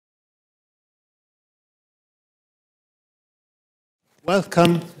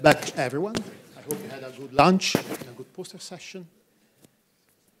Welcome back, everyone. I hope you had a good lunch and a good poster session.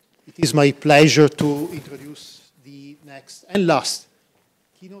 It is my pleasure to introduce the next and last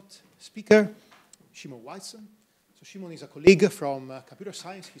keynote speaker, Shimon Whiteson. So Shimon is a colleague from computer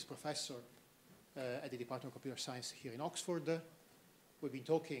science. He's professor at the Department of Computer Science here in Oxford. We've been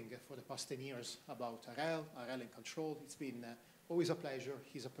talking for the past 10 years about RL and control. It's been always a pleasure.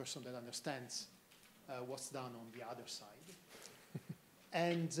 He's a person that understands what's done on the other side.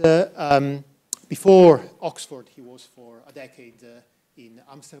 And before Oxford, he was for a decade in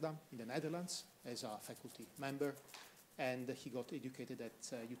Amsterdam, in the Netherlands, as a faculty member, and he got educated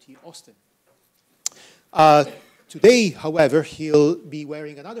at UT Austin. Today, however, he'll be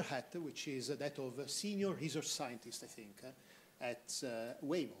wearing another hat, which is that of a senior research scientist, I think, at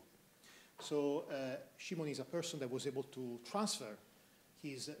Waymo. So Shimon is a person that was able to transfer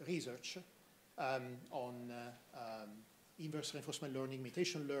his research on inverse reinforcement learning,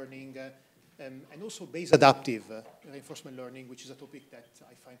 imitation learning, and also base adaptive reinforcement learning, which is a topic that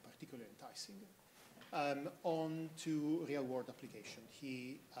I find particularly enticing, on to real-world application.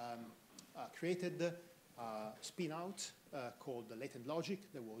 He created a spin-out called the Latent Logic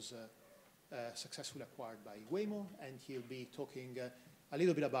that was successfully acquired by Waymo, and he'll be talking a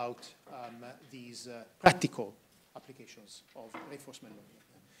little bit about these practical applications of reinforcement learning.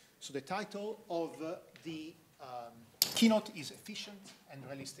 So the title of the keynote is Efficient and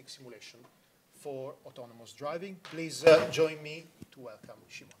Realistic Simulation for Autonomous Driving. Please join me to welcome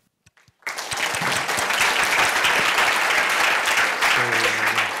Shimon.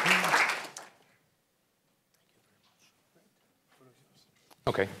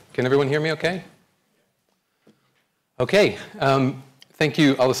 Okay, can everyone hear me okay? Okay, thank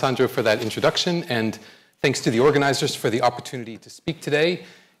you, Alessandro, for that introduction, and thanks to the organizers for the opportunity to speak today.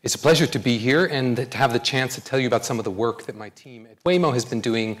 It's a pleasure to be here and to have the chance to tell you about some of the work that my team at Waymo has been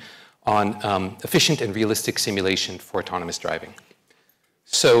doing on efficient and realistic simulation for autonomous driving.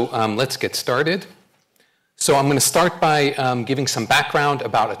 So let's get started. So I'm going to start by giving some background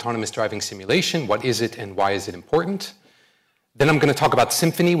about autonomous driving simulation. What is it and why is it important? Then I'm going to talk about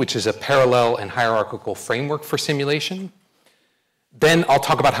Symphony, which is a parallel and hierarchical framework for simulation. Then I'll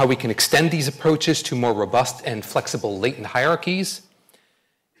talk about how we can extend these approaches to more robust and flexible latent hierarchies.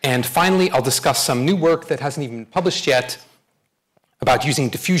 And finally, I'll discuss some new work that hasn't even been published yet about using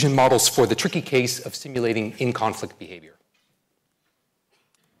diffusion models for the tricky case of simulating in-conflict behavior.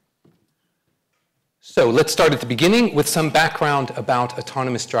 So let's start at the beginning with some background about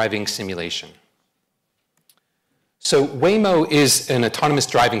autonomous driving simulation. So Waymo is an autonomous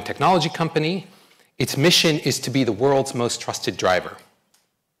driving technology company. Its mission is to be the world's most trusted driver.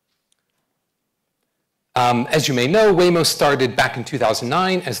 As you may know, Waymo started back in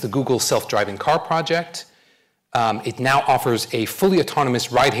 2009 as the Google self-driving car project. It now offers a fully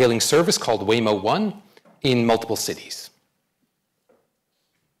autonomous ride-hailing service called Waymo One in multiple cities.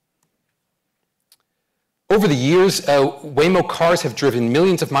 Over the years, Waymo cars have driven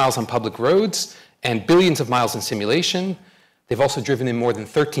millions of miles on public roads and billions of miles in simulation. They've also driven in more than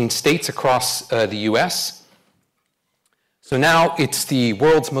 13 states across the US. So now it's the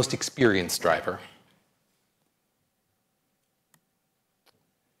world's most experienced driver.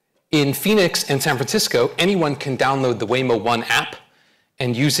 In Phoenix and San Francisco, anyone can download the Waymo One app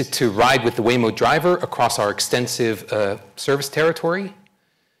and use it to ride with the Waymo driver across our extensive service territory.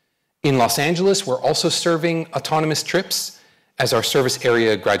 In Los Angeles, we're also serving autonomous trips as our service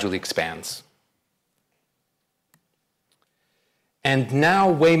area gradually expands. And now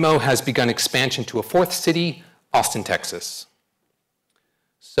Waymo has begun expansion to a fourth city, Austin, Texas.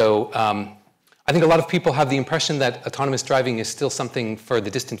 So I think a lot of people have the impression that autonomous driving is still something for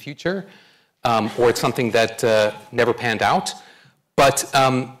the distant future, or it's something that never panned out. But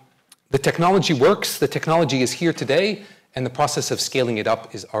the technology works, the technology is here today, and the process of scaling it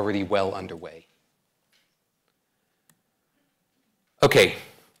up is already well underway. Okay,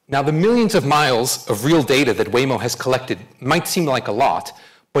 now the millions of miles of real data that Waymo has collected might seem like a lot,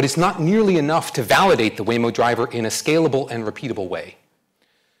 but it's not nearly enough to validate the Waymo driver in a scalable and repeatable way.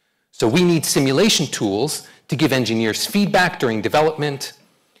 So we need simulation tools to give engineers feedback during development,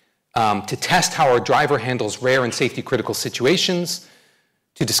 to test how our driver handles rare and safety critical situations,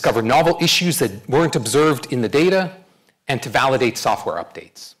 to discover novel issues that weren't observed in the data, and to validate software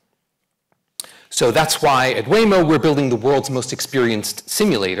updates. So that's why at Waymo we're building the world's most experienced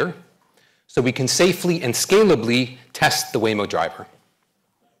simulator so we can safely and scalably test the Waymo driver.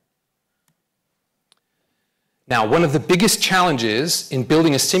 Now, one of the biggest challenges in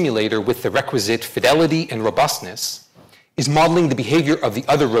building a simulator with the requisite fidelity and robustness is modeling the behavior of the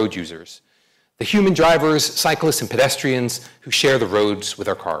other road users, the human drivers, cyclists, and pedestrians who share the roads with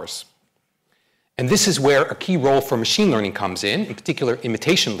our cars. And this is where a key role for machine learning comes in particular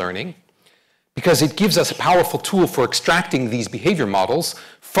imitation learning, because it gives us a powerful tool for extracting these behavior models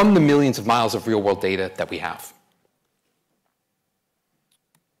from the millions of miles of real-world data that we have.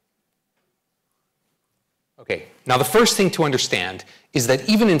 Okay, now the first thing to understand is that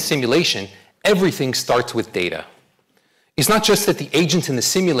even in simulation, everything starts with data. It's not just that the agents in the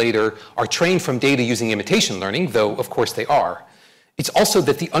simulator are trained from data using imitation learning, though of course they are. It's also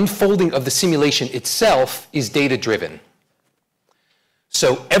that the unfolding of the simulation itself is data-driven.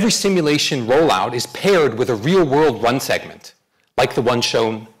 So every simulation rollout is paired with a real-world run segment, like the one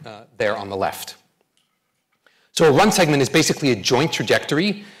shown there on the left. So a run segment is basically a joint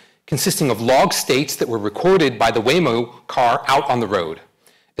trajectory consisting of log states that were recorded by the Waymo car out on the road,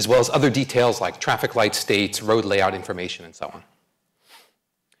 as well as other details like traffic light states, road layout information, and so on.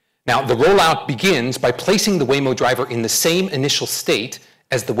 Now, the rollout begins by placing the Waymo driver in the same initial state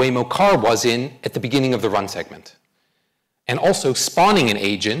as the Waymo car was in at the beginning of the run segment, and also spawning an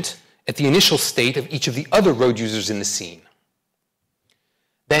agent at the initial state of each of the other road users in the scene.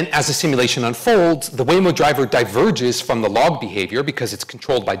 Then, as the simulation unfolds, the Waymo driver diverges from the log behavior because it's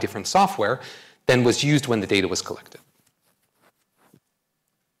controlled by different software than was used when the data was collected.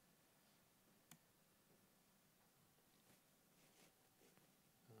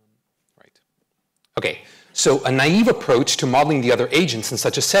 Okay, so a naive approach to modeling the other agents in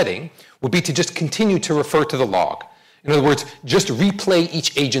such a setting would be to just continue to refer to the log. In other words, just replay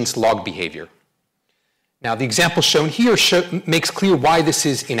each agent's log behavior. Now, the example shown here makes clear why this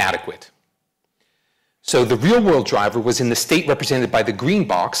is inadequate. So the real-world driver was in the state represented by the green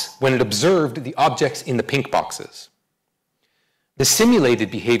box when it observed the objects in the pink boxes. The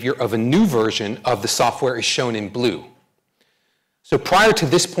simulated behavior of a new version of the software is shown in blue. So prior to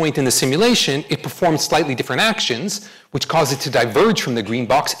this point in the simulation, it performed slightly different actions, which cause it to diverge from the green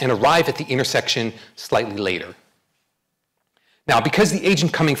box and arrive at the intersection slightly later. Now, because the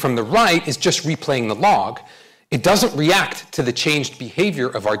agent coming from the right is just replaying the log, it doesn't react to the changed behavior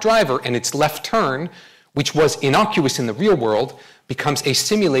of our driver, and its left turn, which was innocuous in the real world, becomes a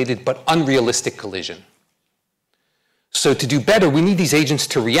simulated but unrealistic collision. So to do better, we need these agents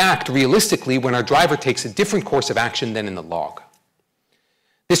to react realistically when our driver takes a different course of action than in the log.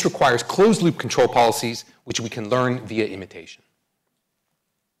 This requires closed-loop control policies, which we can learn via imitation.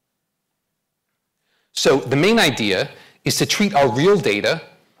 So the main idea is to treat our real data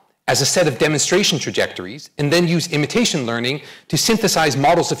as a set of demonstration trajectories and then use imitation learning to synthesize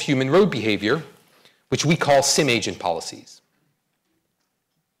models of human road behavior, which we call sim agent policies.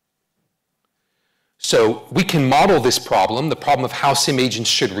 So we can model this problem, the problem of how sim agents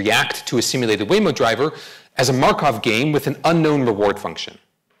should react to a simulated Waymo driver, as a Markov game with an unknown reward function.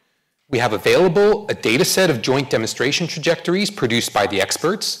 We have available a data set of joint demonstration trajectories produced by the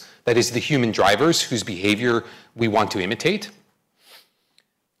experts, that is, the human drivers whose behavior we want to imitate.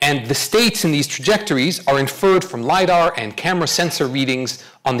 And the states in these trajectories are inferred from LiDAR and camera sensor readings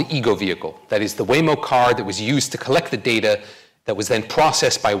on the ego vehicle, that is, the Waymo car that was used to collect the data that was then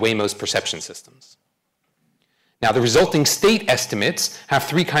processed by Waymo's perception systems. Now, the resulting state estimates have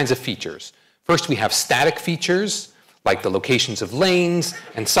three kinds of features. First, we have static features, like the locations of lanes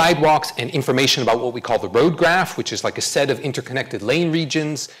and sidewalks and information about what we call the road graph, which is like a set of interconnected lane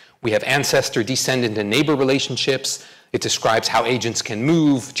regions. We have ancestor, descendant, and neighbor relationships. It describes how agents can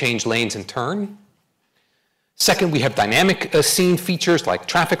move, change lanes, and turn. Second, we have dynamic scene features like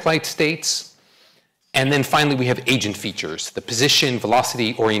traffic light states. And then finally, we have agent features, the position,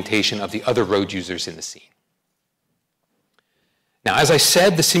 velocity, orientation of the other road users in the scene. Now, as I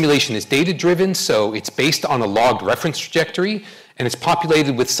said, the simulation is data-driven, so it's based on a logged reference trajectory, and it's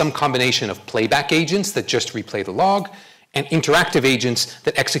populated with some combination of playback agents that just replay the log, and interactive agents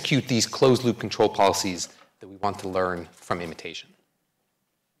that execute these closed-loop control policies that we want to learn from imitation.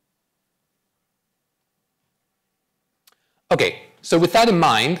 Okay, so with that in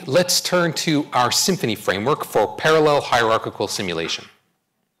mind, let's turn to our Symphony framework for parallel hierarchical simulation.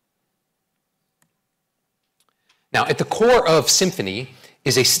 Now, at the core of Symphony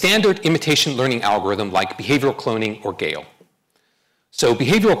is a standard imitation learning algorithm like behavioral cloning or Gale. So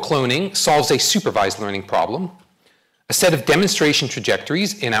behavioral cloning solves a supervised learning problem. A set of demonstration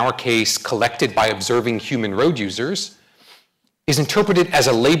trajectories, in our case collected by observing human road users, is interpreted as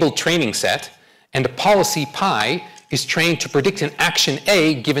a labeled training set, and a policy pi is trained to predict an action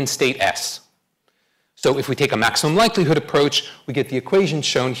A given state S. So if we take a maximum likelihood approach, we get the equation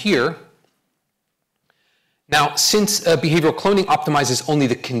shown here. Now, since behavioral cloning optimizes only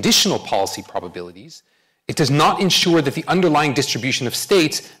the conditional policy probabilities, it does not ensure that the underlying distribution of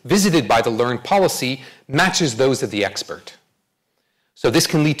states visited by the learned policy matches those of the expert. So this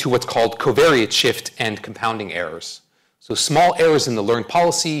can lead to what's called covariate shift and compounding errors. So small errors in the learned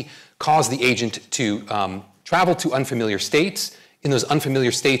policy cause the agent to travel to unfamiliar states. In those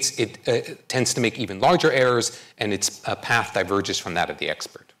unfamiliar states, it tends to make even larger errors, and its path diverges from that of the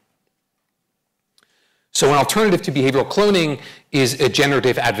expert. So an alternative to behavioral cloning is a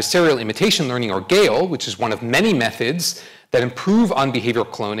generative adversarial imitation learning, or GAIL, which is one of many methods that improve on behavioral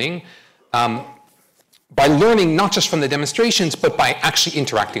cloning by learning not just from the demonstrations, but by actually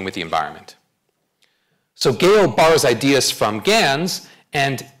interacting with the environment. So GAIL borrows ideas from GANs,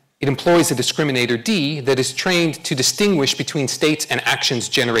 and it employs a discriminator D that is trained to distinguish between states and actions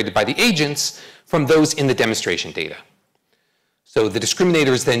generated by the agents from those in the demonstration data. So the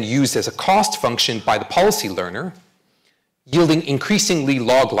discriminator is then used as a cost function by the policy learner, yielding increasingly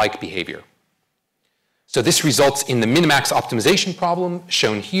log-like behavior. So this results in the min-max optimization problem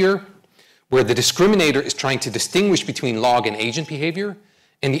shown here, where the discriminator is trying to distinguish between log and agent behavior,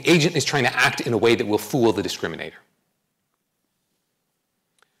 and the agent is trying to act in a way that will fool the discriminator.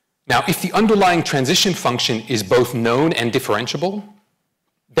 Now, if the underlying transition function is both known and differentiable,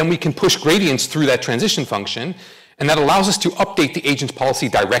 then we can push gradients through that transition function, and that allows us to update the agent's policy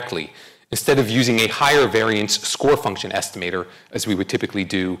directly, instead of using a higher variance score function estimator, as we would typically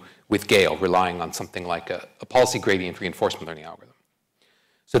do with GAIL, relying on something like a policy gradient reinforcement learning algorithm.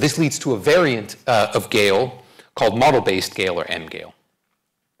 So this leads to a variant of GAIL called model-based GAIL, or MGAIL.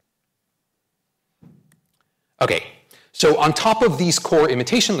 Okay, so on top of these core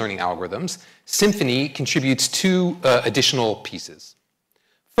imitation learning algorithms, Symphony contributes two additional pieces.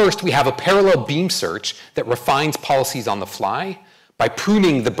 First, we have a parallel beam search that refines policies on the fly by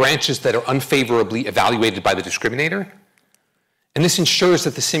pruning the branches that are unfavorably evaluated by the discriminator. And this ensures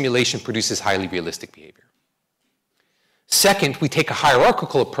that the simulation produces highly realistic behavior. Second, we take a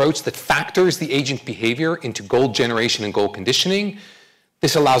hierarchical approach that factors the agent behavior into goal generation and goal conditioning.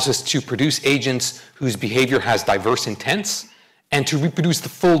 This allows us to produce agents whose behavior has diverse intents and to reproduce the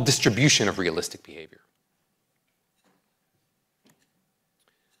full distribution of realistic behavior.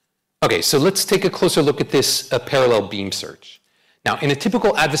 Okay, so let's take a closer look at this parallel beam search. Now, in a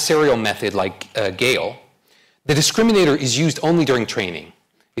typical adversarial method like GAIL, the discriminator is used only during training.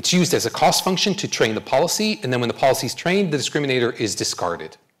 It's used as a cost function to train the policy, and then when the policy is trained, the discriminator is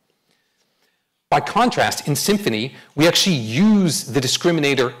discarded. By contrast, in Symphony, we actually use the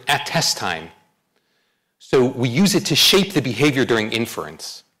discriminator at test time. So we use it to shape the behavior during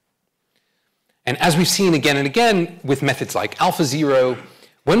inference. And as we've seen again and again with methods like AlphaZero,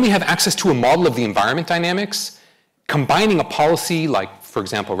 when we have access to a model of the environment dynamics, combining a policy like, for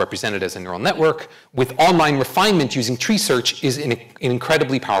example, represented as a neural network, with online refinement using tree search is an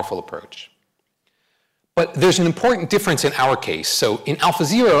incredibly powerful approach. But there's an important difference in our case. So in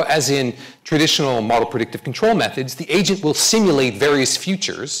AlphaZero, as in traditional model predictive control methods, the agent will simulate various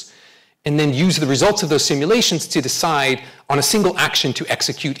futures and then use the results of those simulations to decide on a single action to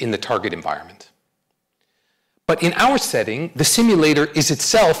execute in the target environment. But in our setting, the simulator is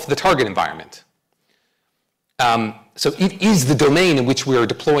itself the target environment. So it is the domain in which we are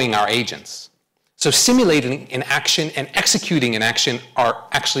deploying our agents. So simulating an action and executing an action are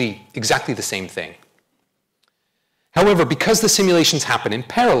actually exactly the same thing. However, because the simulations happen in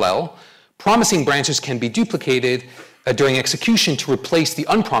parallel, promising branches can be duplicated during execution to replace the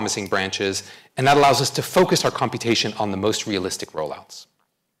unpromising branches, and that allows us to focus our computation on the most realistic rollouts.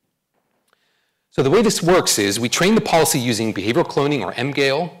 So the way this works is we train the policy using behavioral cloning, or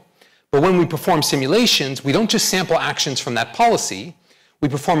MGAIL, but when we perform simulations, we don't just sample actions from that policy, we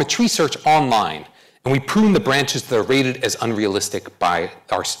perform a tree search online, and we prune the branches that are rated as unrealistic by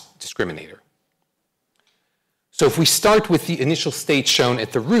our discriminator. So if we start with the initial state shown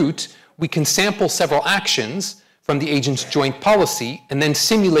at the root, we can sample several actions from the agent's joint policy and then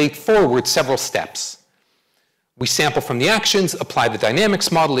simulate forward several steps. We sample from the actions, apply the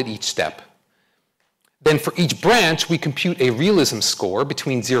dynamics model at each step. Then for each branch, we compute a realism score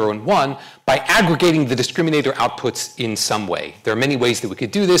between 0 and 1 by aggregating the discriminator outputs in some way. There are many ways that we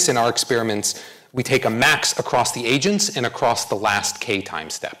could do this. In our experiments, we take a max across the agents and across the last k time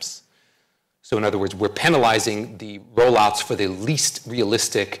steps. So in other words, we're penalizing the rollouts for the least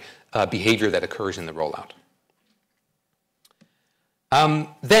realistic behavior that occurs in the rollout.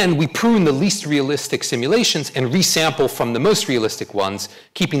 Then we prune the least realistic simulations and resample from the most realistic ones,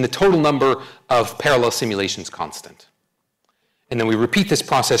 keeping the total number of parallel simulations constant. And then we repeat this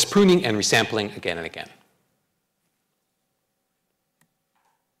process, pruning and resampling again and again.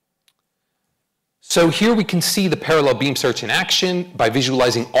 So here we can see the parallel beam search in action by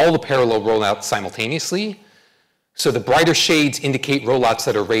visualizing all the parallel rollouts simultaneously. So the brighter shades indicate rollouts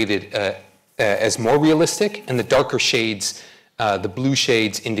that are rated as more realistic, and the darker shades, the blue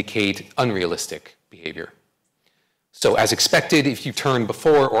shades, indicate unrealistic behavior. So as expected, if you turn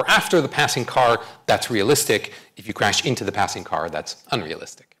before or after the passing car, that's realistic. If you crash into the passing car, that's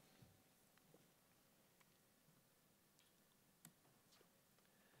unrealistic.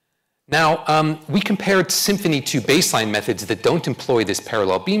 Now, we compared Symphony to baseline methods that don't employ this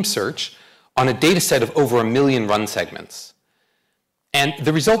parallel beam search on a data set of over 1 million run segments. And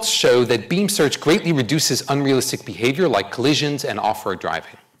the results show that beam search greatly reduces unrealistic behavior like collisions and off-road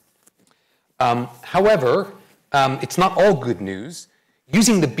driving. However, it's not all good news.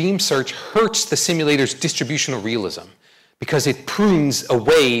 Using the beam search hurts the simulator's distributional realism because it prunes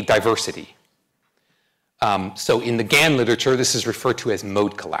away diversity. So in the GAN literature, this is referred to as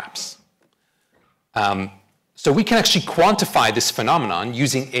mode collapse. So we can actually quantify this phenomenon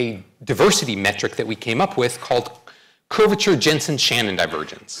using a diversity metric that we came up with called curvature Jensen-Shannon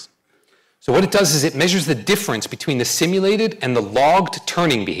divergence. So what it does is it measures the difference between the simulated and the logged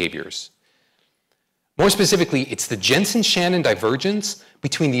turning behaviors. More specifically, it's the Jensen-Shannon divergence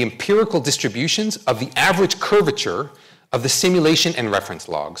between the empirical distributions of the average curvature of the simulation and reference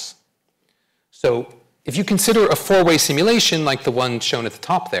logs. So if you consider a four-way simulation like the one shown at the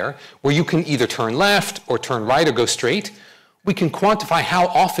top there, where you can either turn left or turn right or go straight, we can quantify how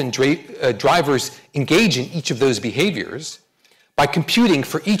often drivers engage in each of those behaviors by computing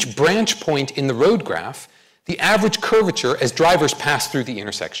for each branch point in the road graph the average curvature as drivers pass through the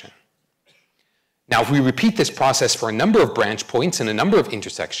intersection. Now, if we repeat this process for a number of branch points and a number of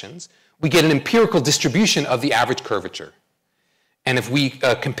intersections, we get an empirical distribution of the average curvature. And if we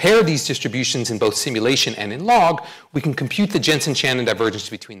compare these distributions in both simulation and in log, we can compute the Jensen-Shannon divergence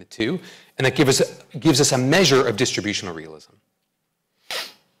between the two, and that gives us a measure of distributional realism.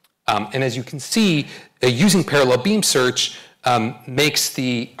 And as you can see, using parallel beam search makes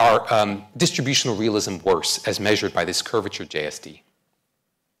our distributional realism worse as measured by this curvature JSD.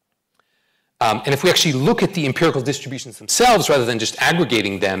 And if we actually look at the empirical distributions themselves rather than just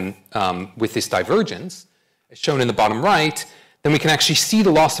aggregating them with this divergence, as shown in the bottom right, then we can actually see the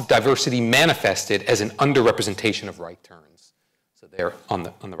loss of diversity manifested as an underrepresentation of right turns. So they're on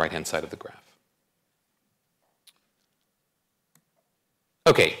the right-hand side of the graph.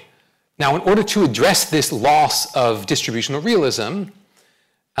 Okay, now in order to address this loss of distributional realism,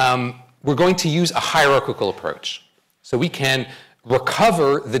 we're going to use a hierarchical approach. So we can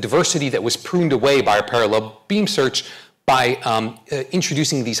recover the diversity that was pruned away by our parallel beam search by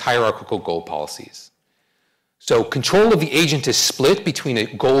introducing these hierarchical goal policies. So control of the agent is split between a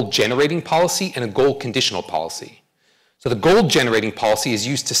goal generating policy and a goal conditional policy. So the goal generating policy is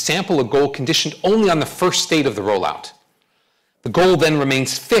used to sample a goal conditioned only on the first state of the rollout. The goal then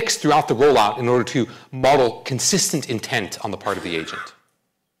remains fixed throughout the rollout in order to model consistent intent on the part of the agent.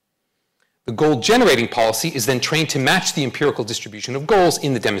 The goal generating policy is then trained to match the empirical distribution of goals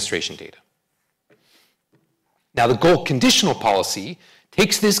in the demonstration data. Now the goal conditional policy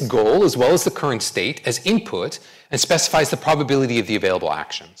takes this goal as well as the current state as input and specifies the probability of the available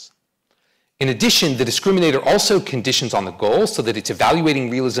actions. In addition, the discriminator also conditions on the goal so that it's evaluating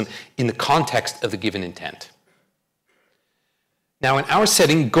realism in the context of the given intent. Now in our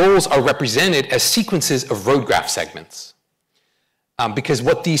setting, goals are represented as sequences of road graph segments because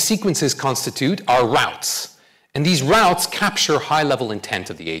what these sequences constitute are routes, and these routes capture high-level intent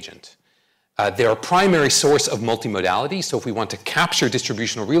of the agent. They're a primary source of multimodality, so if we want to capture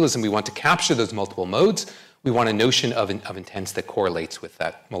distributional realism, we want to capture those multiple modes, we want a notion of intents that correlates with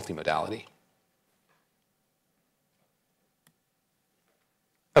that multimodality.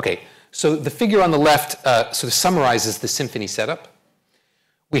 Okay, so the figure on the left sort of summarizes the Symphony setup.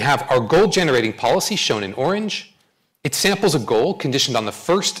 We have our goal generating policy shown in orange. It samples a goal conditioned on the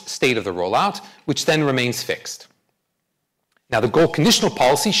first state of the rollout, which then remains fixed. Now the goal conditional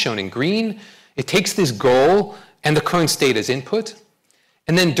policy shown in green, it takes this goal and the current state as input,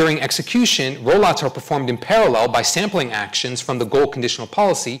 and then during execution, rollouts are performed in parallel by sampling actions from the goal conditional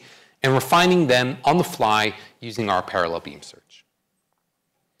policy and refining them on the fly using our parallel beam search.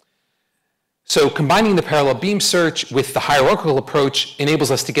 So combining the parallel beam search with the hierarchical approach enables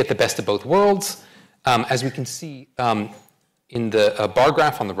us to get the best of both worlds. As we can see in the bar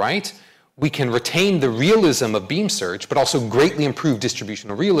graph on the right, we can retain the realism of beam search, but also greatly improve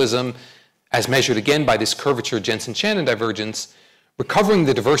distributional realism, as measured again by this curvature Jensen-Shannon divergence, recovering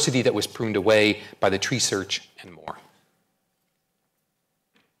the diversity that was pruned away by the tree search and more.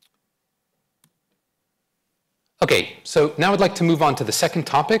 Okay, so now I'd like to move on to the second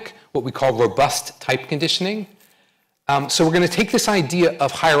topic, what we call robust type conditioning. So we're going to take this idea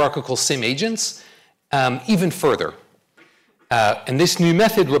of hierarchical sim agents even further. And this new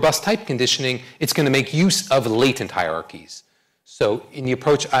method, robust type conditioning, it's going to make use of latent hierarchies. So in the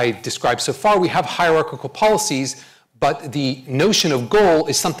approach I described so far, we have hierarchical policies, but the notion of goal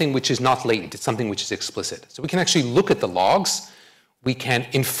is something which is not latent. It's something which is explicit. So we can actually look at the logs. We can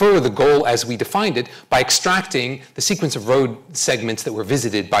infer the goal as we defined it by extracting the sequence of road segments that were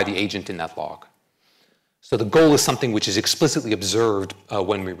visited by the agent in that log. So the goal is something which is explicitly observed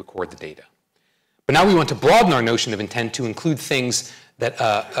when we record the data. But now we want to broaden our notion of intent to include things that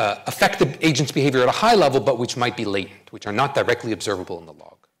affect the agent's behavior at a high level, but which might be latent, which are not directly observable in the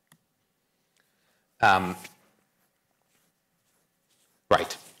log.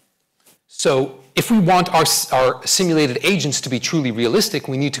 Right. So if we want our simulated agents to be truly realistic,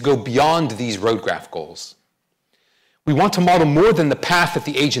 we need to go beyond these road graph goals. We want to model more than the path that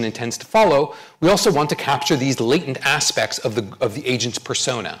the agent intends to follow. We also want to capture these latent aspects of the agent's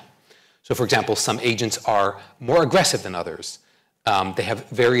persona. So for example, some agents are more aggressive than others. They have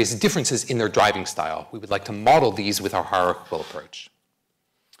various differences in their driving style. We would like to model these with our hierarchical approach.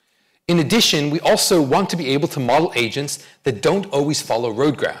 In addition, we also want to be able to model agents that don't always follow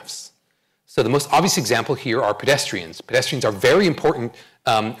road graphs. So the most obvious example here are pedestrians. Pedestrians are very important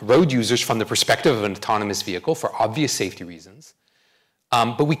road users from the perspective of an autonomous vehicle for obvious safety reasons.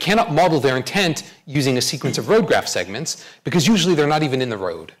 But we cannot model their intent using a sequence of road graph segments because usually they're not even in the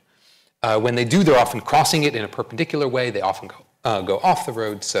road. When they do, they're often crossing it in a perpendicular way. They often go off the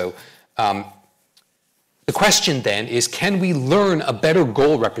road. So the question then is, can we learn a better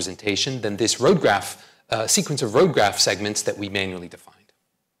goal representation than this road graph, sequence of road graph segments that we manually defined?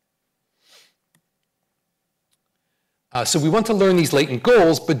 So we want to learn these latent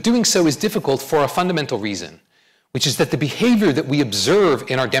goals, but doing so is difficult for a fundamental reason, which is that the behavior that we observe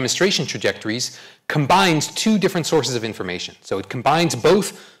in our demonstration trajectories combines two different sources of information. So it combines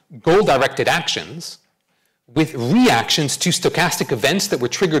both goal-directed actions with reactions to stochastic events that were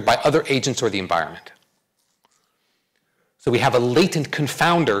triggered by other agents or the environment. So we have a latent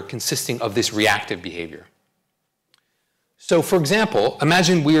confounder consisting of this reactive behavior. So for example,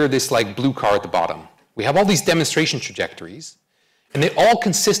 imagine we're this like blue car at the bottom. We have all these demonstration trajectories, and they all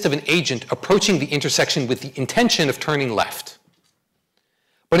consist of an agent approaching the intersection with the intention of turning left.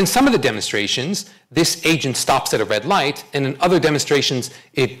 But in some of the demonstrations, this agent stops at a red light, and in other demonstrations,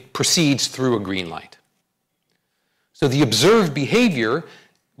 it proceeds through a green light. So the observed behavior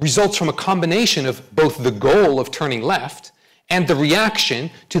results from a combination of both the goal of turning left and the reaction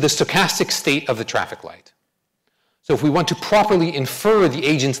to the stochastic state of the traffic light. So if we want to properly infer the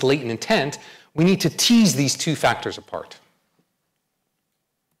agent's latent intent, we need to tease these two factors apart.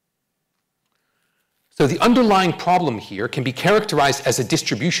 So the underlying problem here can be characterized as a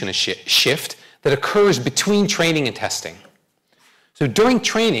distribution shift that occurs between training and testing. So during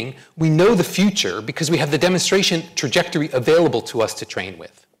training, we know the future because we have the demonstration trajectory available to us to train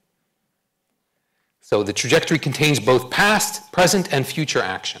with. So the trajectory contains both past, present, and future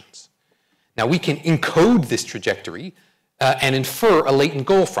actions. Now we can encode this trajectory and infer a latent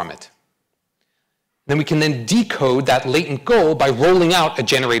goal from it. Then we can then decode that latent goal by rolling out a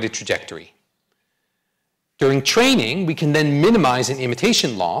generated trajectory. During training, we can then minimize an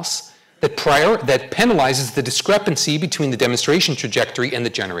imitation loss that penalizes the discrepancy between the demonstration trajectory and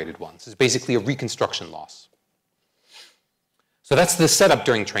the generated ones. It's basically a reconstruction loss. So that's the setup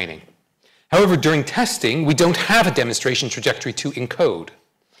during training. However, during testing, we don't have a demonstration trajectory to encode.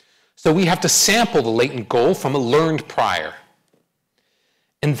 So we have to sample the latent goal from a learned prior.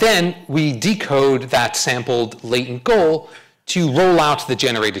 And then we decode that sampled latent goal to roll out the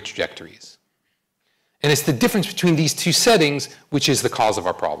generated trajectories. And it's the difference between these two settings which is the cause of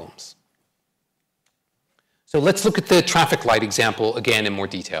our problems. So let's look at the traffic light example again in more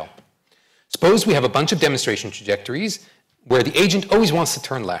detail. Suppose we have a bunch of demonstration trajectories where the agent always wants to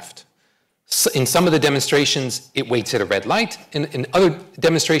turn left. So in some of the demonstrations, it waits at a red light. In other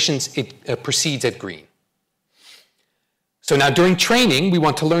demonstrations, it proceeds at green. So now during training, we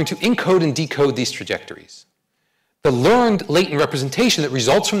want to learn to encode and decode these trajectories. The learned latent representation that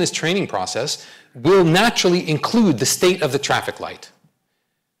results from this training process will naturally include the state of the traffic light.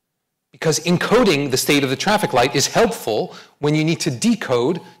 Because encoding the state of the traffic light is helpful when you need to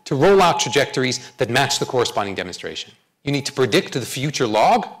decode to roll out trajectories that match the corresponding demonstration. You need to predict the future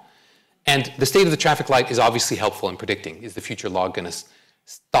log, and the state of the traffic light is obviously helpful in predicting. Is the future log going to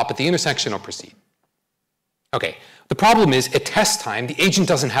stop at the intersection or proceed? Okay, the problem is at test time, the agent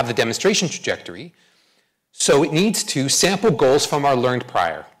doesn't have the demonstration trajectory, so it needs to sample goals from our learned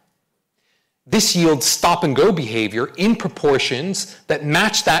prior. this yields stop-and-go behavior in proportions that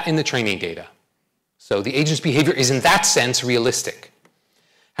match that in the training data. So the agent's behavior is, in that sense, realistic.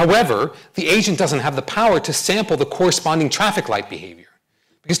 However, the agent doesn't have the power to sample the corresponding traffic light behavior,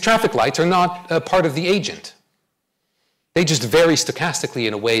 because traffic lights are not a part of the agent. They just vary stochastically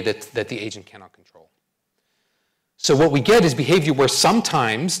in a way that the agent cannot control. So what we get is behavior where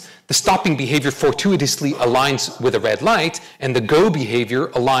sometimes the stopping behavior fortuitously aligns with a red light and the go behavior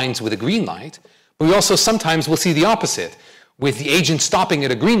aligns with a green light. But we also sometimes will see the opposite, with the agent stopping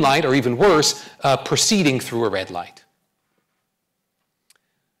at a green light, or even worse, proceeding through a red light.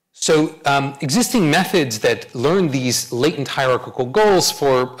 So existing methods that learn these latent hierarchical goals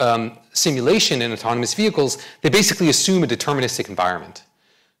for simulation in autonomous vehicles, they basically assume a deterministic environment.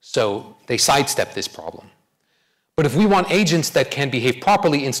 So they sidestep this problem. But if we want agents that can behave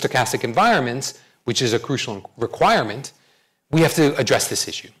properly in stochastic environments, which is a crucial requirement, we have to address this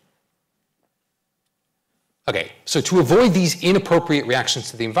issue. Okay, so to avoid these inappropriate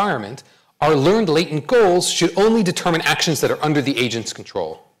reactions to the environment, our learned latent goals should only determine actions that are under the agent's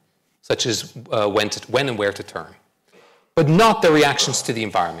control, such as when and where to turn, but not the reactions to the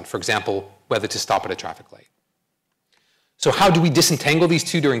environment, for example, whether to stop at a traffic light. So how do we disentangle these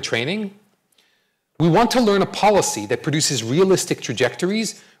two during training? We want to learn a policy that produces realistic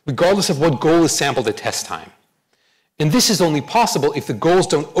trajectories regardless of what goal is sampled at test time. And this is only possible if the goals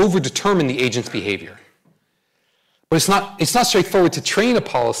don't overdetermine the agent's behavior. But it's not straightforward to train a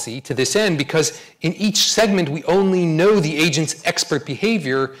policy to this end, because in each segment we only know the agent's expert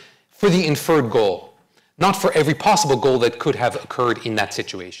behavior for the inferred goal, not for every possible goal that could have occurred in that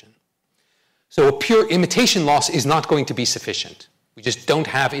situation. So a pure imitation loss is not going to be sufficient. We just don't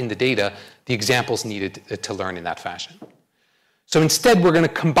have in the data the examples needed to learn in that fashion. So instead, we're going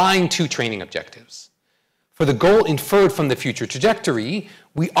to combine two training objectives. For the goal inferred from the future trajectory,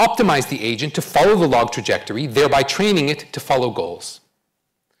 we optimize the agent to follow the log trajectory, thereby training it to follow goals.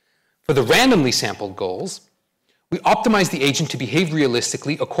 For the randomly sampled goals, we optimize the agent to behave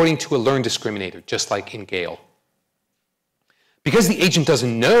realistically according to a learned discriminator, just like in Gale. Because the agent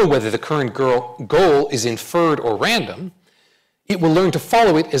doesn't know whether the current goal is inferred or random, it will learn to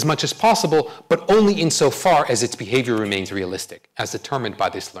follow it as much as possible, but only insofar as its behavior remains realistic, as determined by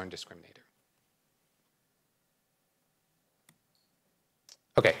this learned discriminator.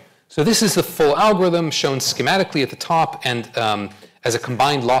 Okay, so this is the full algorithm shown schematically at the top and as a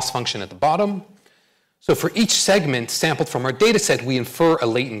combined loss function at the bottom. So for each segment sampled from our data set, we infer a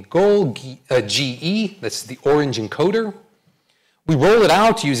latent goal, GE, that's the orange encoder. We roll it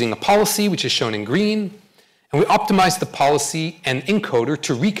out using a policy, which is shown in green, and we optimize the policy and encoder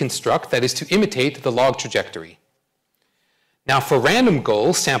to reconstruct, that is to imitate, the log trajectory. Now for random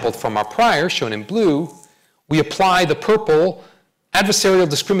goals sampled from our prior, shown in blue, we apply the purple adversarial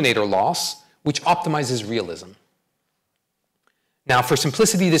discriminator loss, which optimizes realism. Now for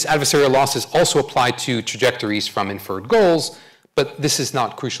simplicity, this adversarial loss is also applied to trajectories from inferred goals, but this is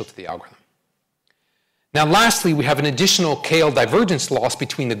not crucial to the algorithm. Now lastly, we have an additional KL divergence loss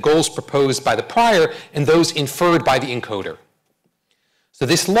between the goals proposed by the prior and those inferred by the encoder. So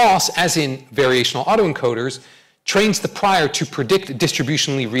this loss, as in variational autoencoders, trains the prior to predict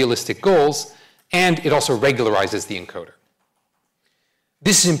distributionally realistic goals, and it also regularizes the encoder.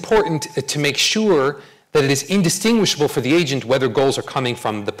 This is important to make sure that it is indistinguishable for the agent whether goals are coming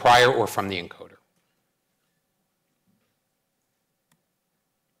from the prior or from the encoder.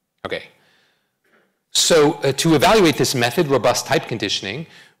 Okay. So to evaluate this method, robust type conditioning,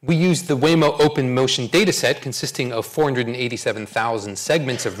 we used the Waymo open motion dataset consisting of 487,000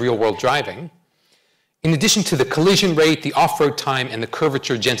 segments of real-world driving. In addition to the collision rate, the off-road time, and the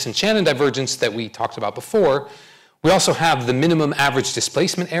curvature Jensen-Shannon divergence that we talked about before, we also have the minimum average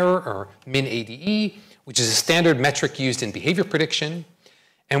displacement error, or min-ADE, which is a standard metric used in behavior prediction.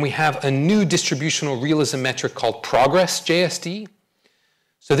 And we have a new distributional realism metric called progress JSD.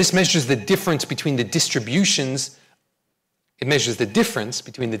 So this measures the difference between the distributions. It measures the difference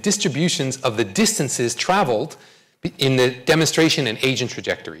between the distributions of the distances traveled in the demonstration and agent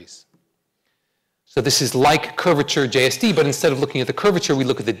trajectories. So this is like curvature JSD, but instead of looking at the curvature, we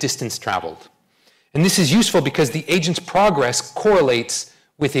look at the distance traveled. And this is useful because the agent's progress correlates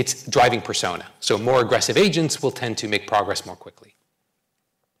with its driving persona. So more aggressive agents will tend to make progress more quickly.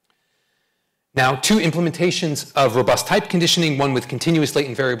 Now, two implementations of robust type conditioning, one with continuous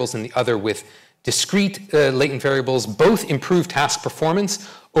latent variables and the other with discrete latent variables, both improve task performance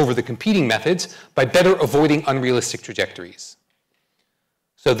over the competing methods by better avoiding unrealistic trajectories.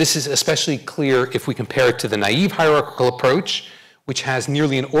 So this is especially clear if we compare it to the naive hierarchical approach, which has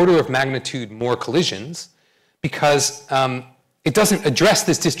nearly an order of magnitude more collisions, because it doesn't address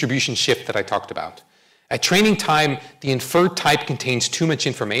this distribution shift that I talked about. At training time, the inferred type contains too much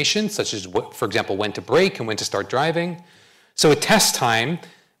information, such as, for example, when to brake and when to start driving. So at test time,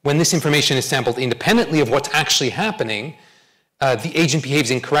 when this information is sampled independently of what's actually happening, the agent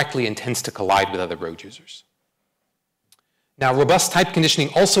behaves incorrectly and tends to collide with other road users. Now, robust type conditioning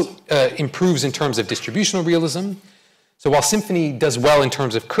also improves in terms of distributional realism. So while Symphony does well in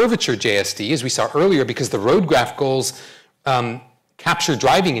terms of curvature JSD, as we saw earlier, because the road graph goals capture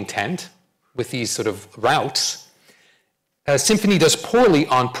driving intent with these sort of routes, Symphony does poorly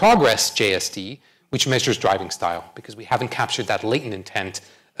on progress JSD, which measures driving style, because we haven't captured that latent intent,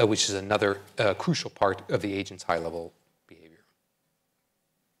 which is another crucial part of the agent's high-level behavior.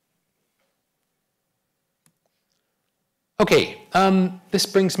 Okay, this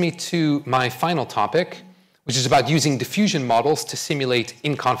brings me to my final topic, which is about using diffusion models to simulate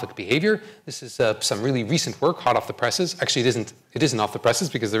in-conflict behavior. This is some really recent work, hot off the presses. Actually, it isn't off the presses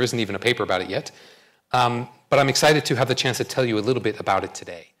because there isn't even a paper about it yet. But I'm excited to have the chance to tell you a little bit about it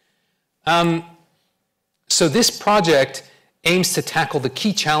today. So this project aims to tackle the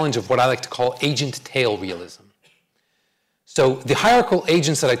key challenge of what I like to call agent tail realism. So the hierarchical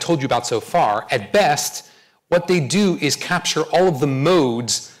agents that I told you about so far, at best, what they do is capture all of the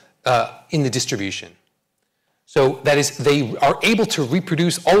modes in the distribution. So that is, they are able to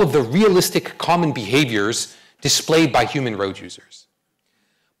reproduce all of the realistic common behaviors displayed by human road users.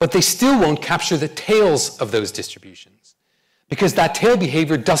 But they still won't capture the tails of those distributions, because that tail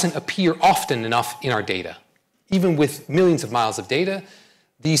behavior doesn't appear often enough in our data. Even with millions of miles of data,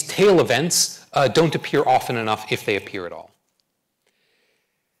 these tail events don't appear often enough if they appear at all.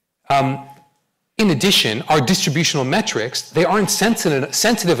 In addition, our distributional metrics, they aren't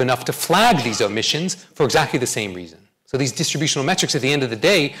sensitive enough to flag these omissions for exactly the same reason. So these distributional metrics, at the end of the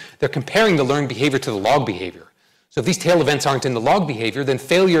day, they're comparing the learned behavior to the log behavior. So if these tail events aren't in the log behavior, then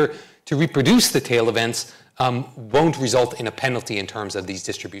failure to reproduce the tail events won't result in a penalty in terms of these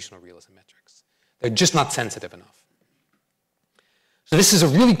distributional realism metrics. They're just not sensitive enough. So this is a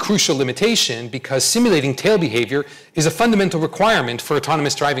really crucial limitation because simulating tail behavior is a fundamental requirement for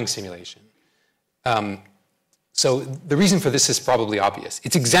autonomous driving simulation. So the reason for this is probably obvious.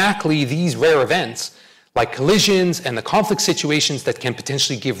 It's exactly these rare events, like collisions and the conflict situations that can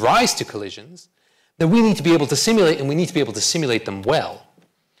potentially give rise to collisions, that we need to be able to simulate, and we need to be able to simulate them well.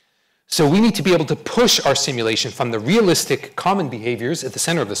 So we need to be able to push our simulation from the realistic common behaviors at the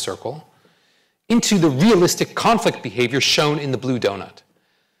center of the circle into the realistic conflict behavior shown in the blue donut.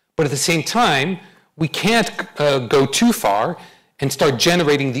 But at the same time, we can't go too far and start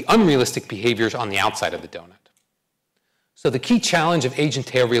generating the unrealistic behaviors on the outside of the donut. So the key challenge of agent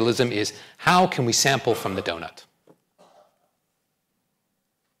tail realism is, how can we sample from the donut?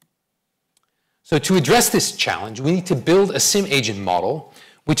 So to address this challenge, we need to build a sim agent model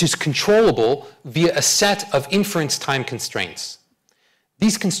which is controllable via a set of inference time constraints.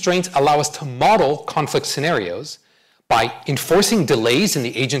 These constraints allow us to model conflict scenarios by enforcing delays in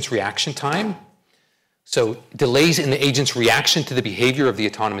the agent's reaction time, so delays in the agent's reaction to the behavior of the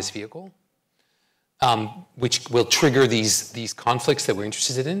autonomous vehicle, which will trigger these conflicts that we're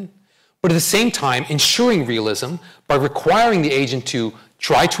interested in, but at the same time ensuring realism by requiring the agent to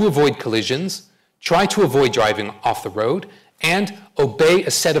try to avoid collisions, try to avoid driving off the road, and obey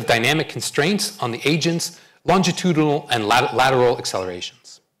a set of dynamic constraints on the agent's longitudinal and lateral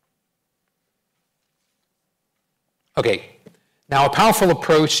accelerations. Okay, now a powerful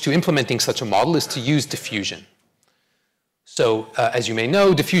approach to implementing such a model is to use diffusion. So as you may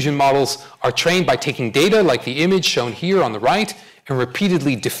know, diffusion models are trained by taking data like the image shown here on the right and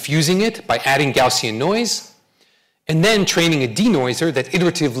repeatedly diffusing it by adding Gaussian noise, and then training a denoiser that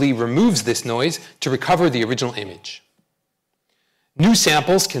iteratively removes this noise to recover the original image. New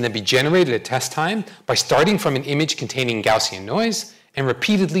samples can then be generated at test time by starting from an image containing Gaussian noise and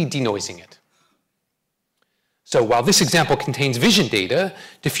repeatedly denoising it. So while this example contains vision data,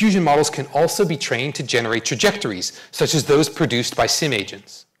 diffusion models can also be trained to generate trajectories, such as those produced by sim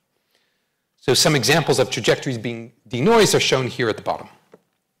agents. So some examples of trajectories being denoised are shown here at the bottom.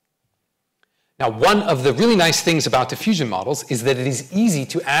 Now, one of the really nice things about diffusion models is that it is easy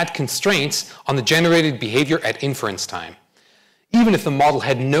to add constraints on the generated behavior at inference time, even if the model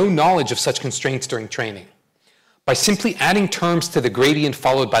had no knowledge of such constraints during training, by simply adding terms to the gradient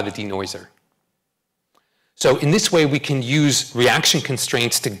followed by the denoiser. So in this way, we can use reaction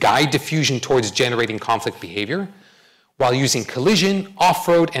constraints to guide diffusion towards generating conflict behavior, while using collision,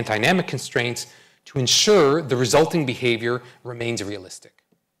 off-road, and dynamic constraints to ensure the resulting behavior remains realistic.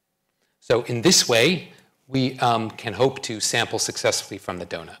 So in this way, we can hope to sample successfully from the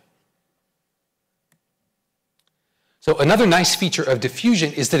donut. So another nice feature of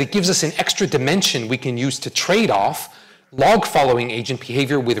diffusion is that it gives us an extra dimension we can use to trade off log-following agent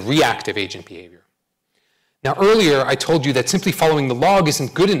behavior with reactive agent behavior. Now, earlier I told you that simply following the log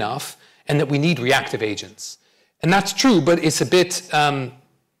isn't good enough and that we need reactive agents. And that's true, but it's a bit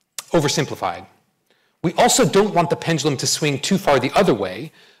oversimplified. We also don't want the pendulum to swing too far the other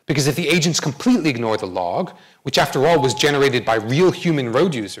way, because if the agents completely ignore the log, which after all was generated by real human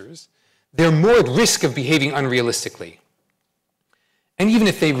road users, they're more at risk of behaving unrealistically. And even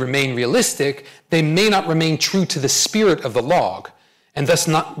if they remain realistic, they may not remain true to the spirit of the log, and thus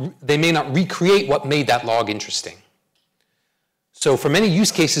they may not recreate what made that log interesting. So for many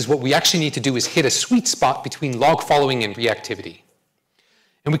use cases, what we actually need to do is hit a sweet spot between log following and reactivity.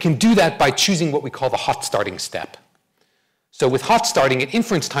 And we can do that by choosing what we call the hot starting step. So with hot starting at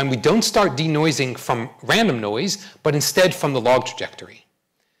inference time, we don't start denoising from random noise, but instead from the log trajectory.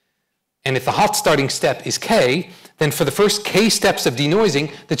 And if the hot starting step is k, then for the first k steps of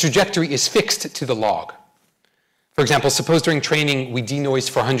denoising, the trajectory is fixed to the log. For example, suppose during training we denoise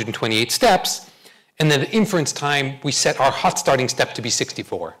for 128 steps, and then at inference time we set our hot starting step to be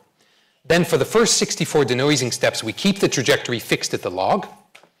 64. Then for the first 64 denoising steps, we keep the trajectory fixed at the log.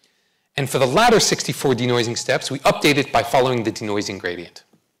 And for the latter 64 denoising steps, we update it by following the denoising gradient.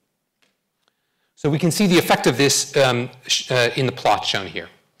 So we can see the effect of this in the plot shown here.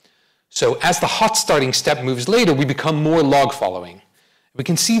 So as the hot starting step moves later, we become more log following. We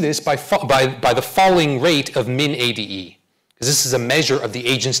can see this by the falling rate of min ADE, because this is a measure of the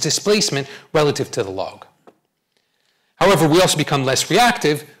agent's displacement relative to the log. However, we also become less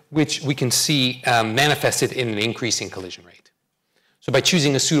reactive, which we can see manifested in an increasing collision rate. So by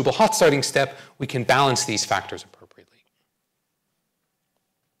choosing a suitable hot starting step, we can balance these factors appropriately.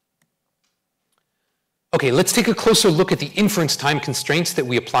 Okay, let's take a closer look at the inference time constraints that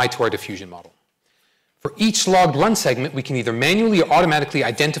we apply to our diffusion model. For each logged run segment, we can either manually or automatically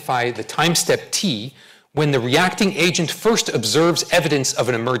identify the time step t when the reacting agent first observes evidence of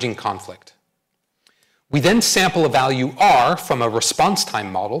an emerging conflict. We then sample a value r from a response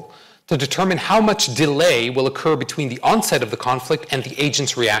time model to determine how much delay will occur between the onset of the conflict and the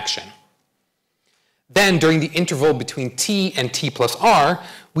agent's reaction. Then, during the interval between t and t plus r,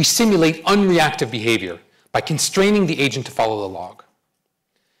 we simulate unreactive behavior by constraining the agent to follow the log.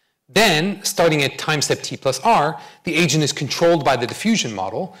 Then, starting at time step t plus r, the agent is controlled by the diffusion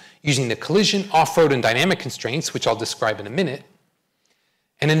model using the collision, off-road, and dynamic constraints, which I'll describe in a minute.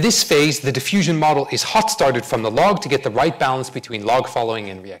 And in this phase, the diffusion model is hot started from the log to get the right balance between log following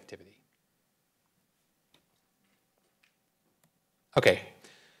and reactivity. Okay,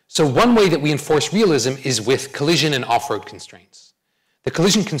 so one way that we enforce realism is with collision and off-road constraints. The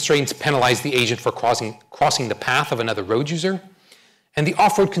collision constraints penalize the agent for crossing the path of another road user, and the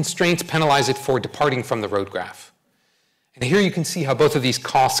off-road constraints penalize it for departing from the road graph. And here you can see how both of these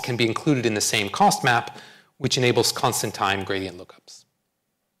costs can be included in the same cost map, which enables constant time gradient lookups.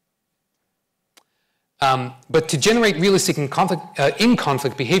 But to generate realistic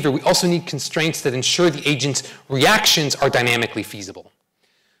in-conflict behavior, we also need constraints that ensure the agent's reactions are dynamically feasible.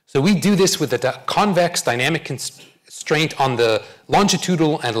 So we do this with a convex dynamic constraint on the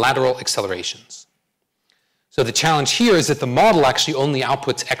longitudinal and lateral accelerations. So the challenge here is that the model actually only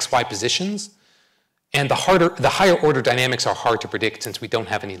outputs xy positions, and the higher order dynamics are hard to predict since we don't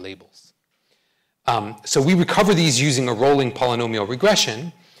have any labels. So we recover these using a rolling polynomial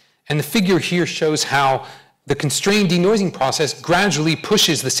regression. And the figure here shows how the constrained denoising process gradually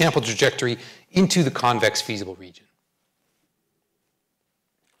pushes the sample trajectory into the convex feasible region.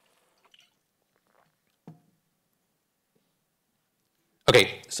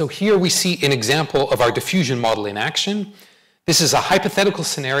 Okay, so here we see an example of our diffusion model in action. This is a hypothetical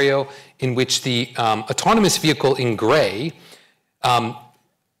scenario in which the autonomous vehicle in gray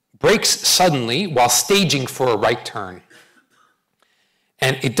brakes suddenly while staging for a right turn.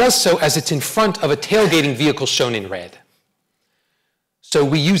 And it does so as it's in front of a tailgating vehicle shown in red. So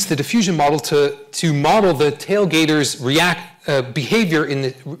we use the diffusion model to model the tailgater's reactive behavior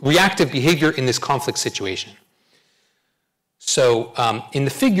in this conflict situation. So in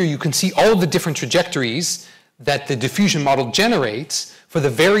the figure, you can see all of the different trajectories that the diffusion model generates for the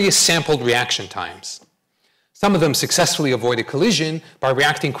various sampled reaction times. Some of them successfully avoid a collision by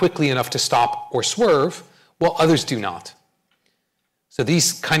reacting quickly enough to stop or swerve, while others do not. So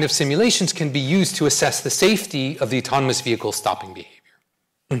these kind of simulations can be used to assess the safety of the autonomous vehicle stopping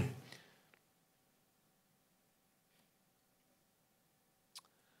behavior.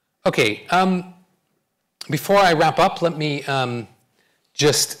 Okay, before I wrap up, let me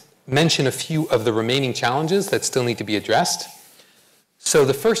just mention a few of the remaining challenges that still need to be addressed. So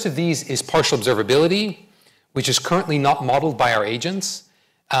the first of these is partial observability, which is currently not modeled by our agents,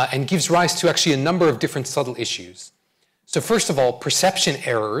 and gives rise to actually a number of different subtle issues. So first of all, perception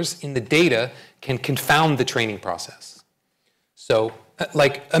errors in the data can confound the training process. So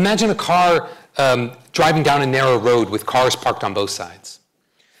like imagine a car driving down a narrow road with cars parked on both sides.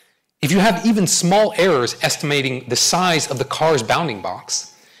 If you have even small errors estimating the size of the car's bounding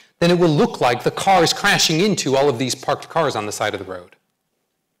box, then it will look like the car is crashing into all of these parked cars on the side of the road.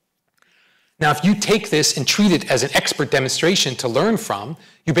 Now, if you take this and treat it as an expert demonstration to learn from,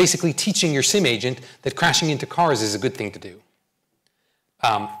 you're basically teaching your sim agent that crashing into cars is a good thing to do.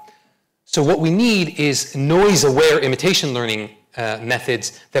 So what we need is noise-aware imitation learning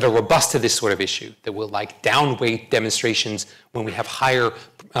methods that are robust to this sort of issue, that will like downweight demonstrations when we have higher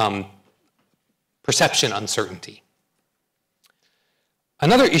perception uncertainty.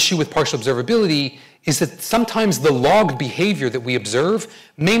 Another issue with partial observability is that sometimes the logged behavior that we observe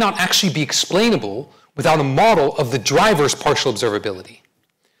may not actually be explainable without a model of the driver's partial observability.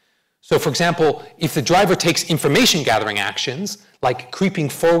 So for example, if the driver takes information gathering actions, like creeping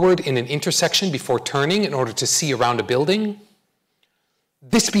forward in an intersection before turning in order to see around a building,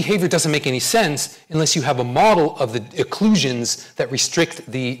 this behavior doesn't make any sense unless you have a model of the occlusions that restrict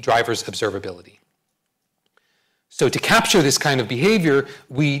the driver's observability. So to capture this kind of behavior,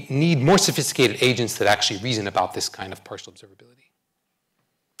 we need more sophisticated agents that actually reason about this kind of partial observability.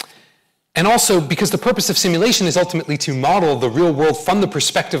 And also, because the purpose of simulation is ultimately to model the real world from the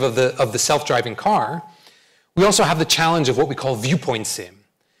perspective of the self-driving car, we also have the challenge of what we call viewpoint sim.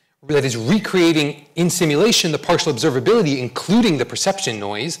 That is recreating in simulation the partial observability, including the perception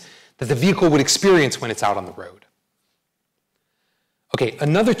noise that the vehicle would experience when it's out on the road. Okay,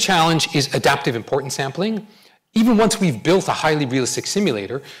 another challenge is adaptive importance sampling. Even once we've built a highly realistic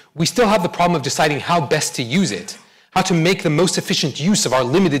simulator, we still have the problem of deciding how best to use it, how to make the most efficient use of our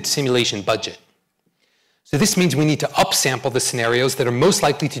limited simulation budget. So this means we need to upsample the scenarios that are most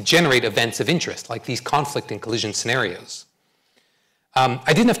likely to generate events of interest, like these conflict and collision scenarios. I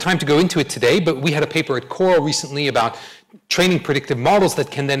didn't have time to go into it today, but we had a paper at Coral recently about training predictive models that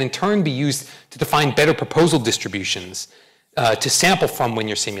can then in turn be used to define better proposal distributions to sample from when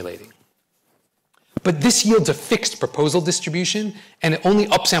you're simulating. But this yields a fixed proposal distribution, and it only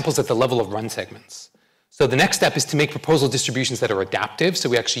upsamples at the level of run segments. So the next step is to make proposal distributions that are adaptive, so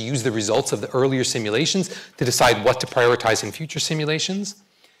we actually use the results of the earlier simulations to decide what to prioritize in future simulations,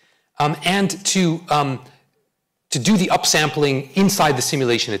 and to do the upsampling inside the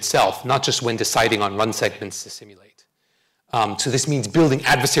simulation itself, not just when deciding on run segments to simulate. So this means building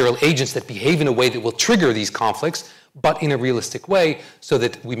adversarial agents that behave in a way that will trigger these conflicts, but in a realistic way so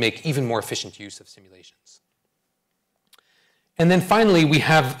that we make even more efficient use of simulations. And then finally, we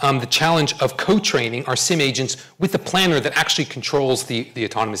have the challenge of co-training our sim agents with the planner that actually controls the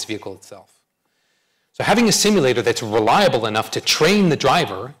autonomous vehicle itself. So having a simulator that's reliable enough to train the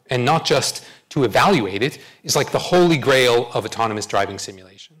driver and not just to evaluate it is like the holy grail of autonomous driving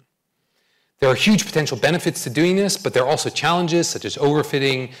simulation. There are huge potential benefits to doing this, but there are also challenges such as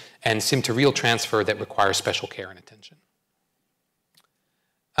overfitting and sim-to-real transfer that require special care and attention.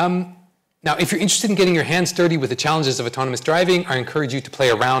 Now, if you're interested in getting your hands dirty with the challenges of autonomous driving, I encourage you to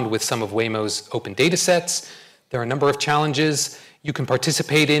play around with some of Waymo's open data sets. There are a number of challenges you can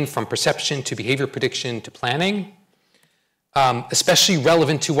participate in, from perception to behavior prediction to planning. Especially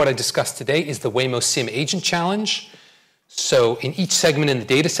relevant to what I discussed today is the Waymo Sim Agent Challenge. So in each segment in the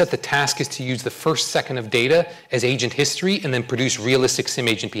data set, the task is to use the first second of data as agent history and then produce realistic sim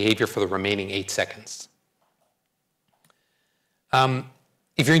agent behavior for the remaining 8 seconds.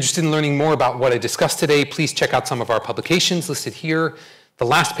 If you're interested in learning more about what I discussed today, please check out some of our publications listed here. The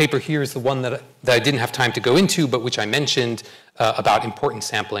last paper here is the one that I didn't have time to go into, but which I mentioned about important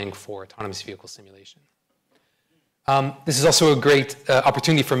sampling for autonomous vehicle simulation. This is also a great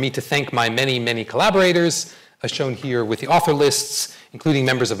opportunity for me to thank my many, many collaborators, as shown here with the author lists, including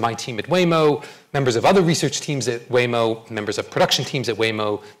members of my team at Waymo, members of other research teams at Waymo, members of production teams at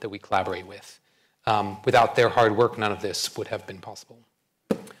Waymo that we collaborate with. Without their hard work, none of this would have been possible.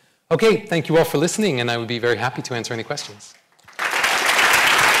 Okay, thank you all for listening, and I would be very happy to answer any questions.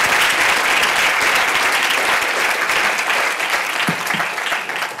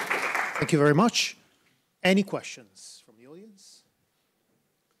 Thank you very much. Any questions from the audience?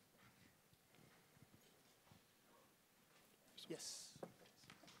 Yes.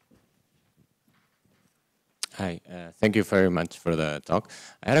 Hi, thank you very much for the talk.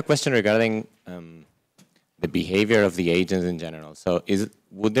 I had a question regarding the behavior of the agents in general. So is it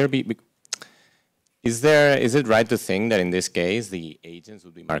right to think that in this case the agents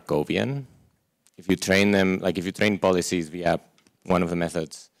would be Markovian? If you train them, like if you train policies via one of the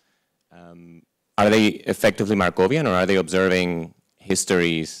methods, are they effectively Markovian, or are they observing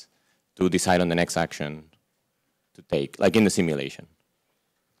histories to decide on the next action to take, like in the simulation?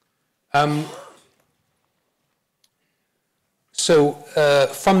 From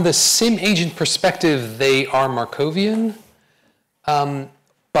the sim agent perspective, they are Markovian,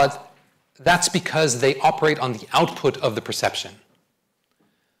 but that's because they operate on the output of the perception.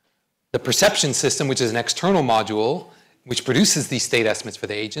 The perception system, which is an external module, which produces these state estimates for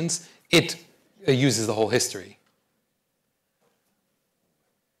the agents, it uses the whole history.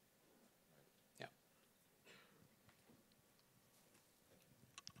 Yeah.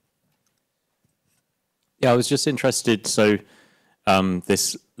 Yeah, I was just interested. So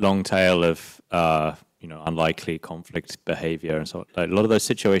this long tail of unlikely conflict behavior and so on, like, a lot of those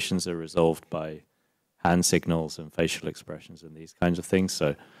situations are resolved by hand signals and facial expressions and these kinds of things.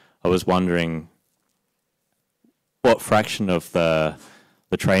 So I was wondering what fraction of the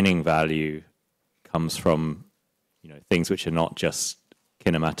training value comes from things which are not just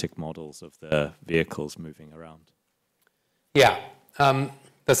kinematic models of the vehicles moving around. Yeah,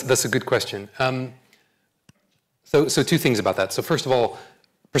 that's a good question. So two things about that. So first of all,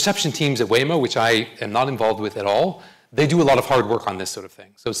 perception teams at Waymo, which I am not involved with at all, they do a lot of hard work on this sort of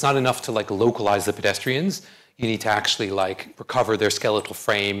thing. So it's not enough to localize the pedestrians. You need to actually recover their skeletal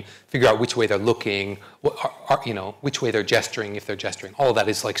frame, figure out which way they're looking, which way they're gesturing, if they're gesturing. All of that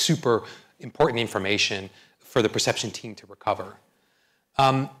is super important information for the perception team to recover.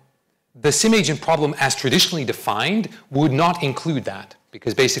 The sim agent problem as traditionally defined would not include that,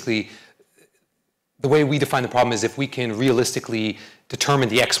 because basically the way we define the problem is if we can realistically determine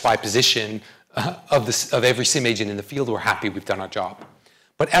the XY position of every sim agent in the field, we're happy, we've done our job.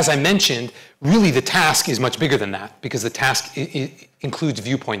 But as I mentioned, really the task is much bigger than that, because the task includes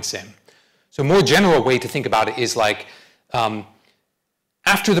viewpoint sim. So a more general way to think about it is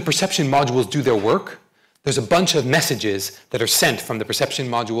after the perception modules do their work, there's a bunch of messages that are sent from the perception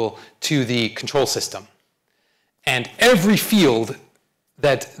module to the control system. And every field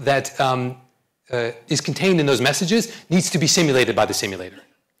that is contained in those messages needs to be simulated by the simulator.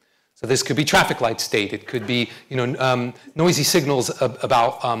 So this could be traffic light state. It could be noisy signals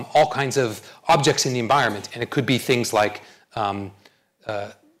about all kinds of objects in the environment. And it could be things like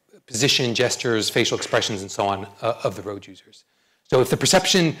position, gestures, facial expressions, and so on of the road users. So if the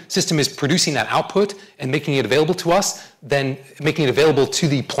perception system is producing that output and making it available to us, then making it available to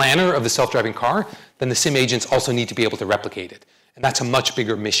the planner of the self-driving car, then the sim agents also need to be able to replicate it. And that's a much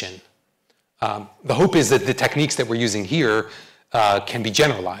bigger mission. The hope is that the techniques that we're using here can be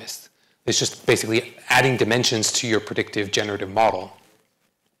generalized. It's just basically adding dimensions to your predictive generative model.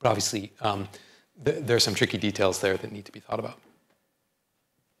 But obviously, there are some tricky details there that need to be thought about.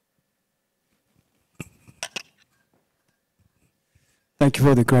 Thank you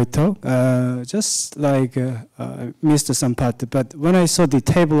for the great talk. Just I missed some part, but when I saw the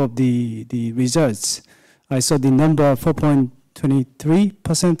table of the results, I saw the number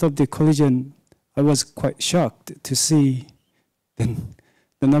 4.23% of the collision. I was quite shocked to see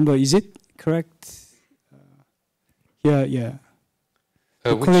the number. Is it correct? Yeah.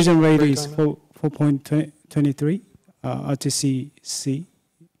 The collision rate is 4.23 RTC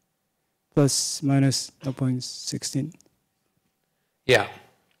plus minus 0.16. Yeah.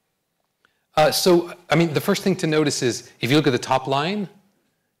 So, I mean, the first thing to notice is if you look at the top line,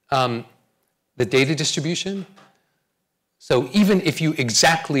 the data distribution. So even if you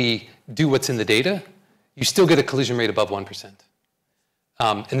exactly do what's in the data, you still get a collision rate above 1%.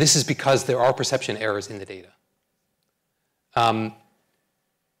 And this is because there are perception errors in the data.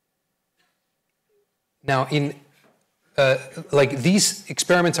 Now, these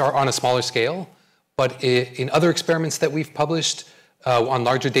experiments are on a smaller scale, but in other experiments that we've published on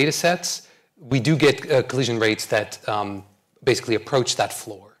larger data sets, we do get collision rates that basically approach that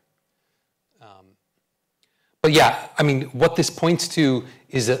floor. But yeah, I mean, what this points to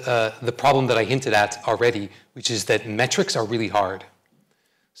is the problem that I hinted at already, which is that metrics are really hard.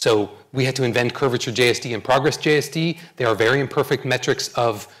 So we had to invent curvature JSD and progress JSD. They are very imperfect metrics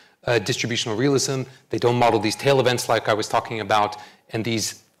of distributional realism. They don't model these tail events like I was talking about. And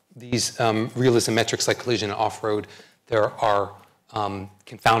these realism metrics like collision and off-road, there are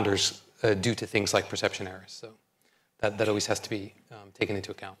confounders due to things like perception errors. So that always has to be taken into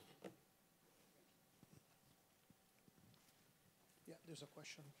account. Yeah, there's a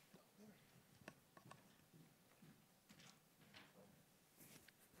question.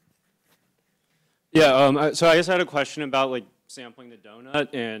 Yeah, so I guess I had a question about sampling the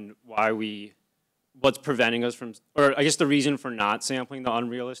donut and what's preventing us from, or I guess the reason for not sampling the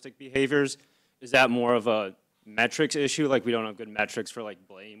unrealistic behaviors. Is that more of a metrics issue? Like we don't have good metrics for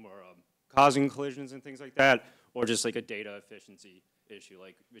blame or causing collisions and things like that, or just like a data efficiency issue,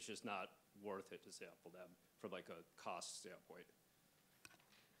 like it's just not worth it to sample them from like a cost standpoint?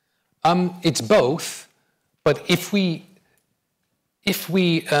 It's both, but if we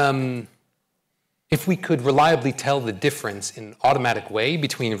could reliably tell the difference in an automatic way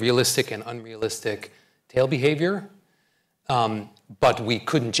between realistic and unrealistic tail behavior, but we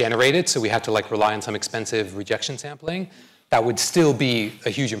couldn't generate it, so we had to like rely on some expensive rejection sampling, that would still be a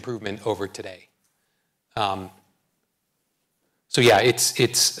huge improvement over today. So yeah,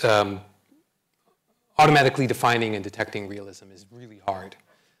 it's automatically defining and detecting realism is really hard.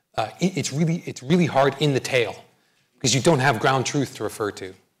 It's really hard in the tail because you don't have ground truth to refer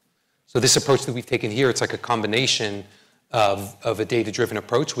to. So this approach that we've taken here, it's like a combination of a data-driven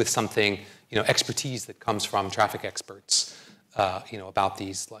approach with something, expertise that comes from traffic experts, about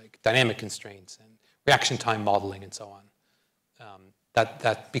these like dynamic constraints and reaction time modeling and so on.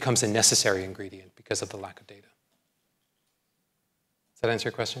 That becomes a necessary ingredient because of the lack of data. Does that answer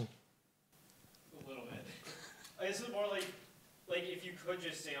your question? A little bit. I guess it's more like if you could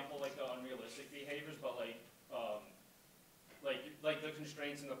just sample like the unrealistic behaviors, but like the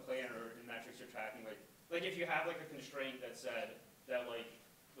constraints in the plan or in metrics you're tracking, like if you have like a constraint that said that like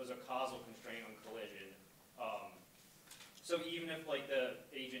was a causal constraint on collision, so even if like the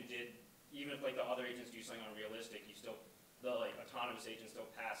agent even if like the other agents do something unrealistic, the like autonomous agent still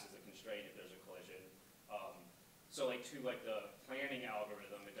passes the constraint if there's a collision. So like to like the planning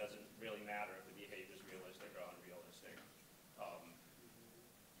algorithm, it doesn't really matter if the behavior is realistic or unrealistic.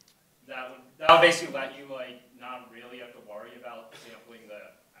 That would basically let you like not really have to worry about sampling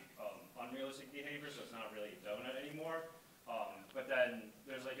the unrealistic behavior, so it's not really a donut anymore. But then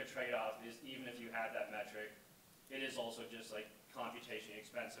there's like a trade-off is even if you had that metric, it is also just like computationally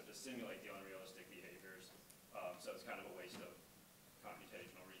expensive to simulate the unrealistic behaviors. So it's kind of a waste of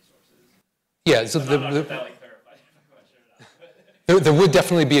computational resources. Yeah, so there would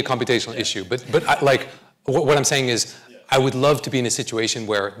definitely be a computational issue, but what I'm saying is I would love to be in a situation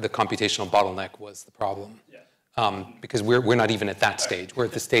where the computational bottleneck was the problem, because we're not even at that stage. We're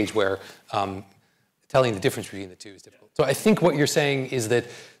at the stage where telling the difference between the two is difficult. So I think what you're saying is that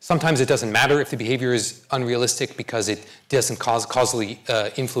sometimes it doesn't matter if the behavior is unrealistic because it doesn't causally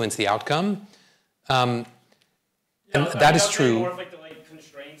influence the outcome, and that is true. More of like the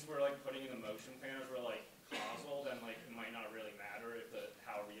constraints we're like putting in the motion planners were like causal, then like it might not really matter if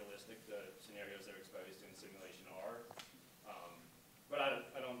how realistic the scenarios they're exposed to in simulation are. But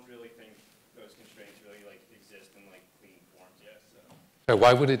I don't really think those constraints really like exist in like clean forms yet. So.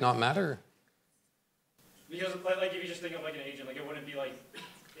 Why would it not matter? Because like if you just think of like an agent, like it wouldn't be like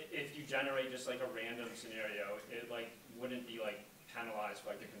if you generate just like a random scenario, it like wouldn't be like penalized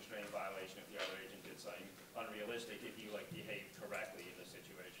for like the constraint violation if the other agent did something unrealistic if you like behave correctly in the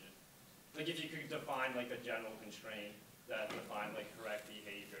situation. Like if you could define like a general constraint that defined like correct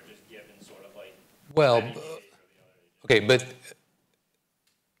behavior just given sort of like okay, but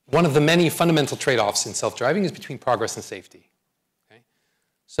one of the many fundamental trade-offs in self-driving is between progress and safety. Okay?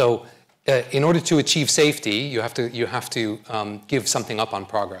 So in order to achieve safety, you have to give something up on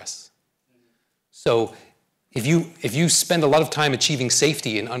progress. So if you spend a lot of time achieving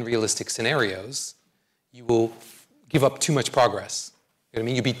safety in unrealistic scenarios, you will give up too much progress. You know what I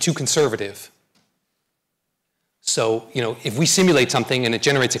mean? You'll be too conservative. So if we simulate something and it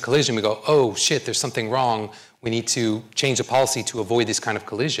generates a collision, we go, oh shit, there's something wrong. We need to change the policy to avoid this kind of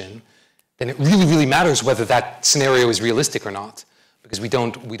collision. Then it really, really matters whether that scenario is realistic or not, because we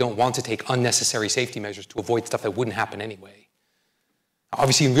don't want to take unnecessary safety measures to avoid stuff that wouldn't happen anyway.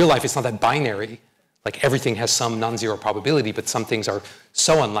 Obviously, in real life, it's not that binary. Like everything has some non-zero probability, but some things are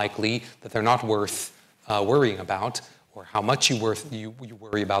so unlikely that they're not worth worrying about, or how much you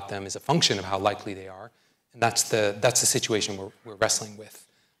worry about them is a function of how likely they are, and that's the situation we're wrestling with.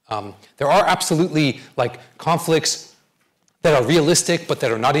 There are absolutely like conflicts that are realistic but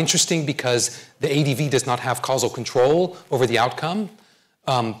that are not interesting because the ADV does not have causal control over the outcome.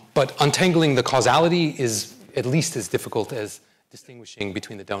 But untangling the causality is at least as difficult as distinguishing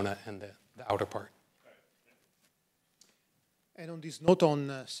between the donut and the outer part. And on this note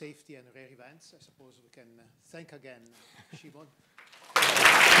on safety and rare events, I suppose we can thank again Shimon